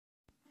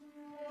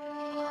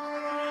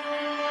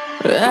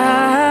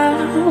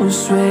I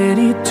was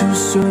ready to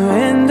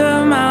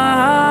surrender my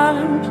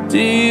heart to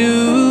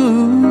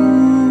you,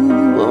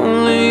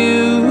 only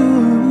you.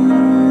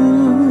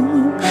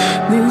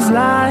 These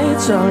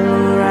lights all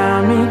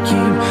around me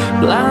keep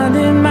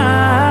blinding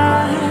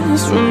my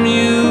eyes from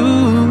you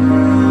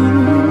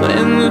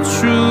and the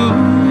truth.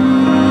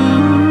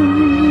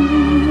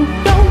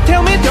 Don't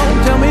tell me, don't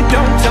tell me,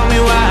 don't tell me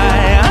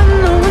why. I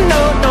know,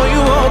 no, no,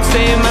 you won't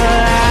save my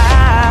life.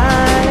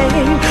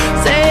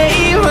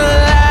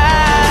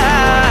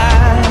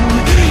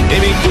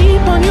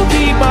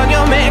 Keep on,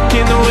 you're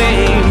making the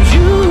waves.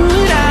 You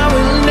and I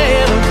will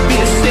never be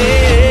the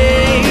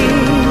same.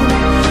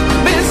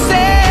 Be the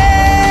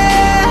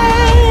same.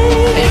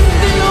 If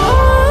the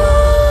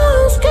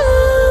walls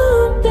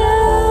come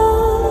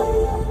down,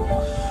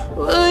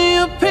 will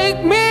you pick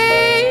me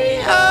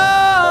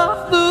off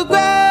the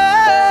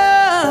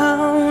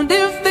ground?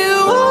 If the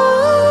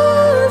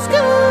walls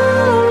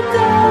come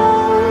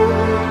down,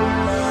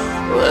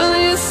 will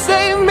you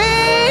save me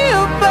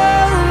or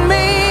burn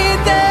me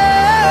down?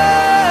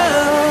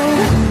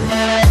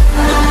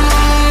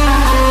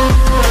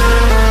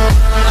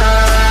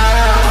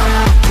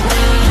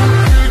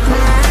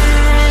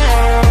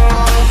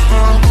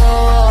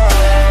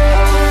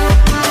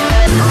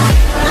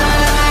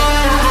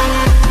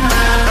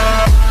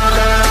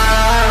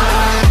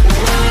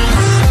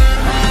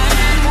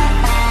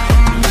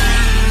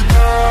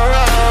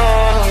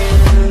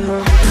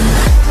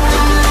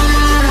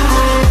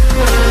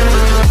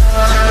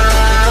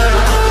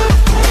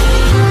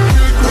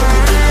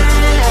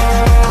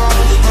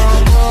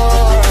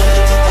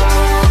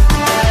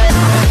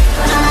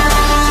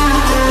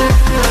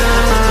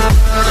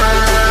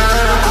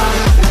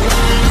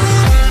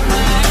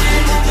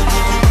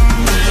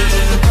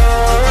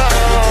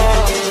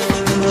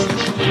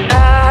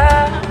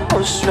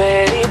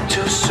 Ready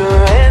to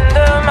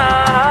surrender my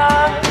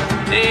heart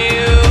to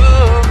you,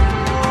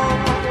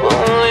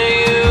 only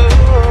you.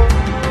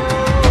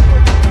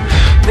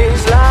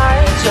 These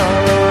lights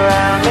all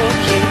around me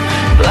keep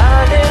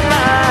blinding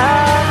my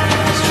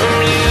eyes from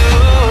you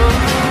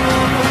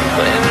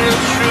and the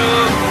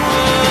truth.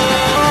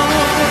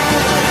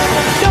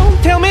 Don't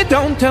tell me,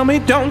 don't tell me,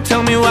 don't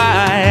tell me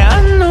why. I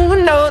know,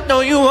 no, no,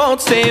 you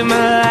won't save my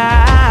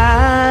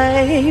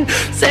life.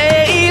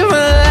 Save my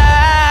life.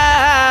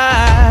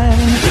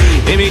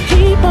 Baby,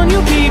 keep on,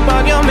 you're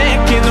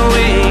making the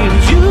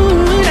waves. You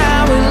and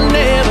I will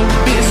never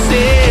be the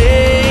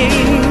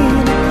same.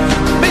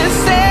 Be the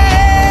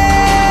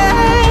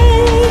same.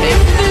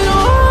 If the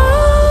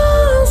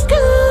walls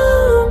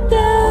come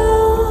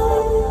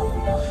down,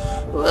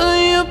 will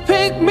you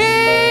pick me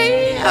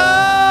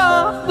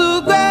off the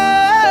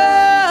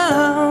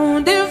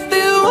ground? If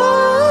the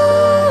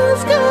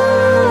walls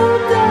come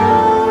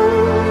down,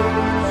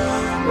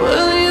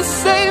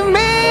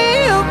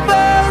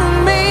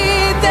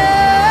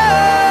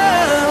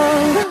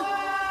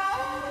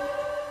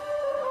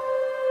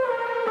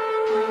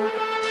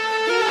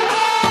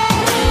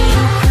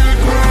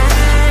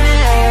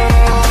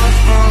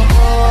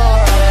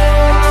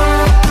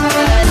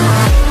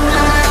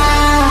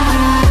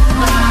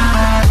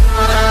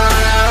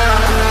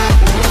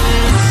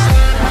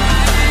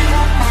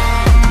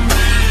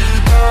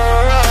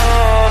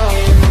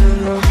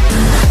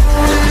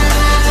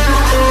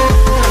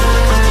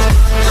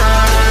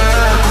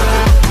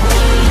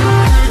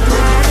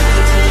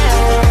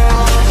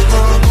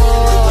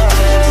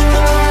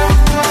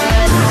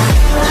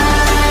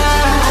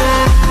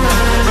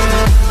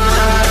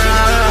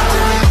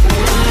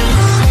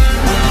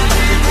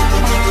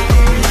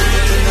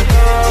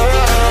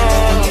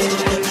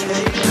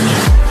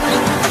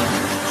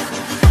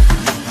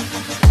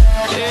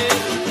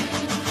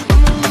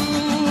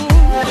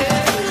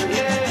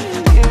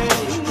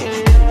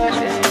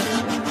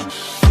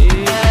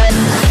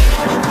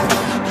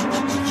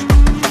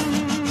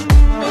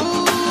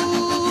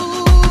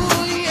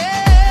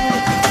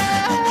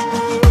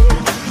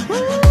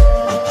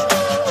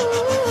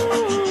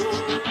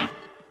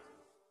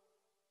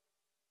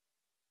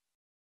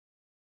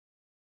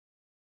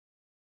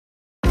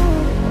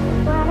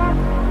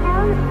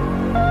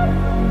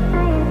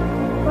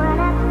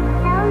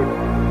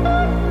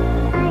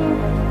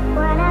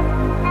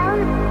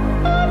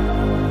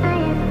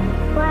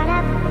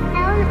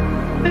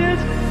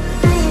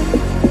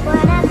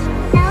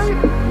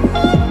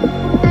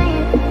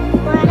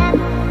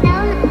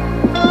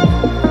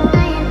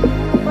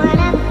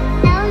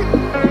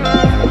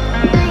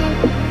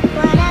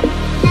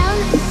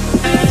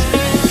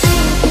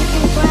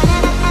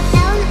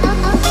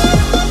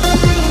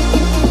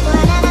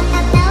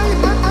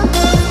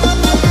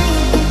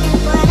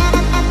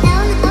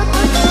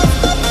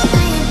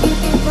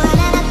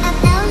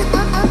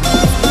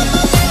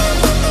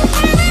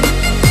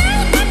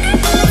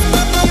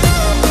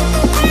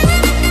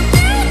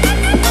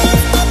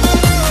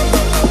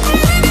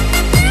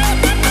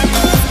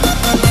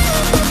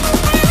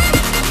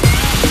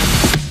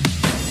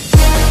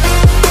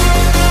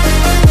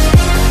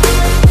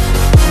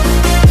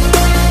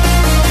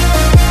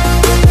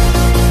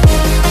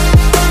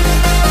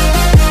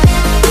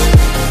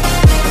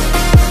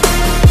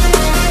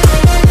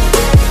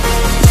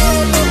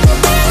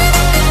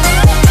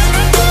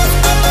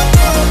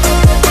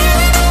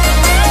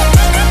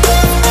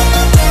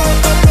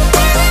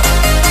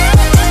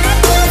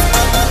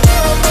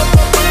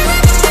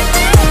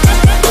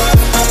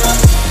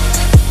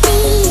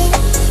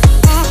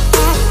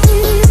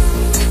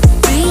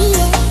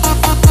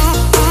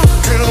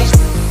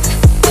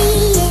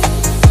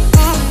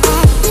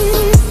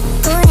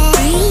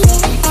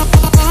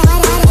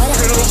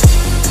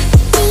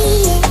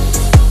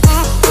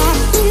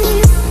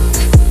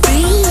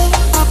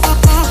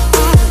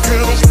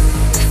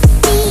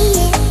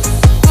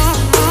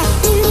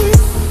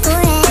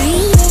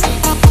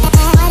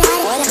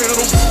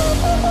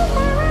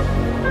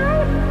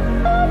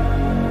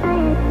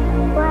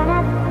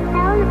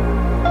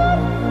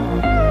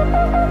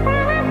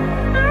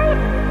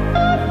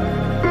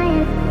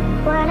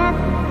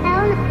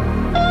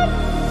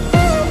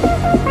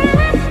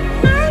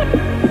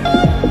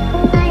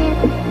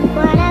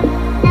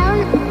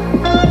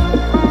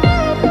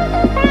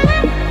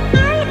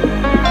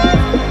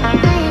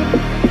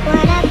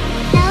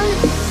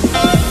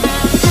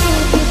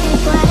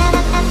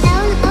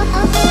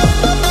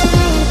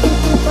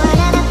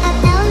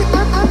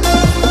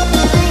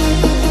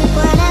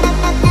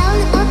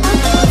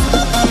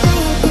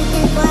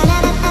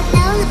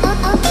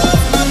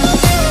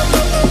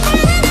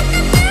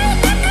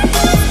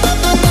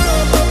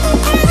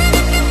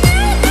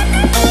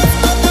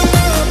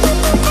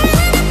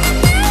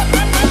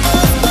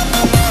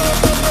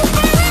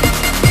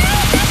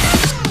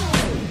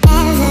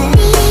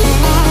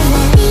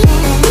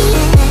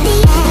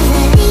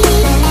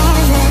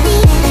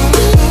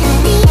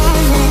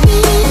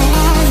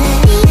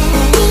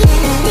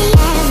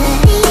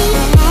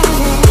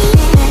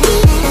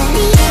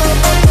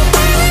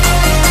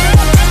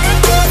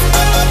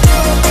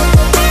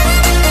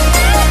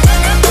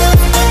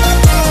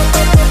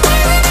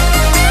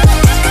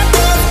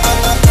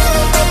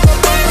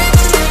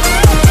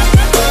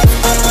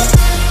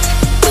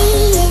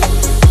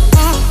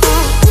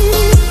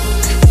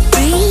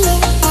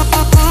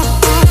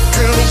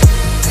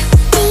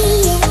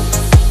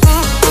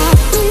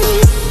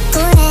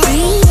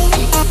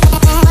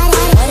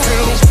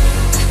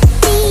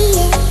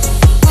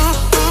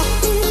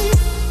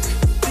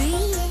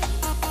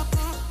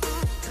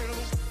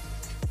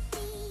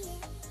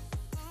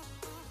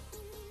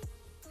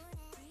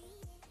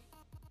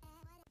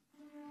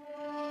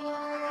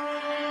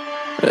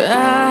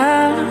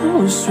 I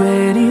was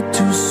ready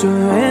to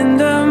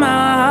surrender my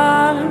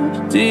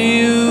heart to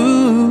you,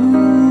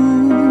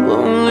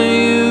 only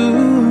you.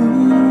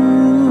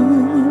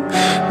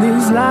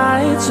 These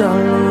lights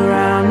all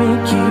around me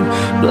keep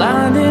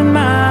blinding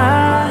my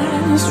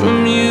eyes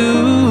from you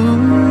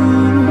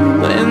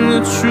and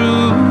the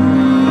truth.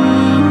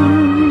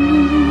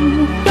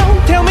 Don't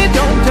tell me,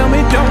 don't tell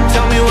me, don't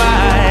tell me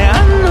why.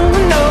 I know,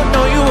 no,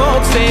 no, you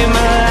won't save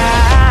my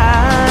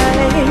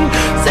life,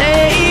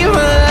 save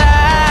my life.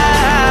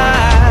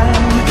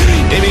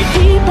 Baby,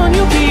 keep on,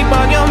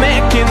 you're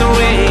making the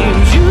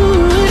waves. You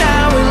and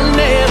I will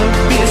never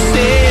be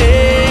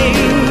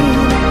safe,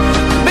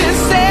 be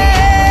safe.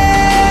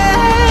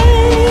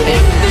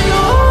 If the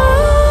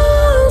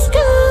walls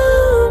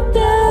come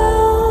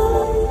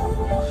down,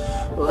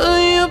 will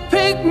you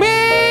pick me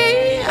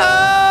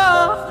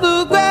off the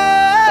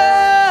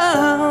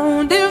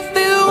ground? If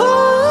the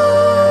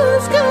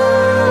walls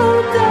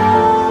come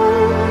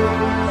down,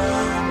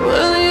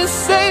 will you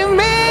save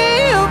me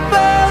or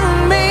burn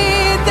me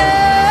down?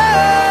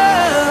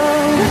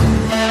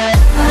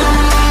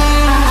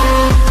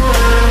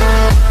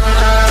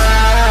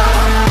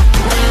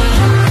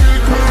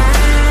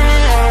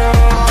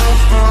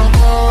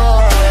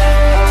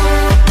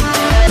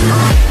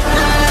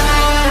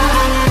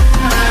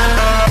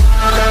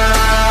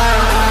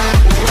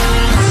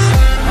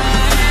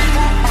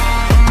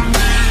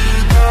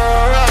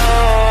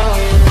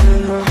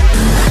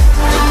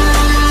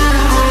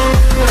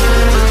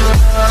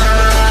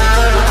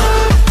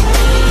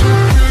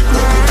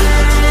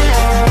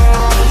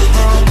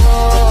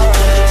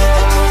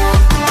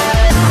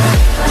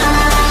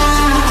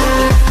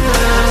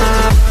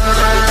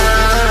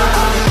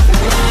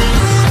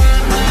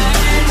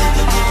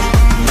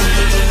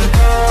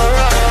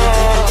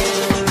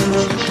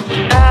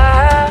 I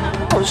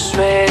was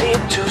ready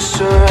to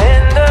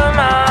surrender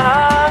my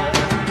heart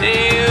to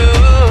you,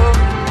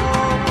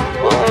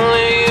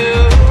 only you.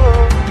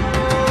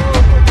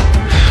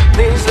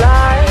 These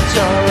lights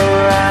all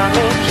around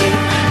me keep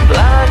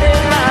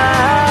blinding my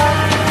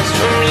eyes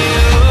from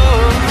you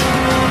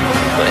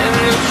and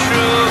the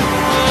truth.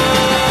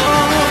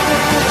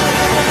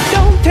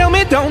 Don't tell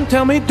me, don't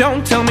tell me,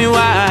 don't tell me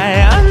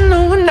why. I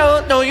know, no,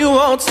 no, you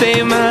won't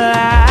save my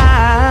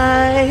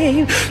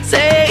life,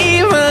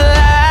 save my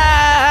life.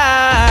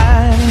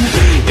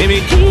 Baby,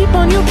 keep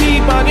on,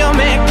 you're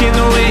making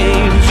the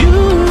waves. You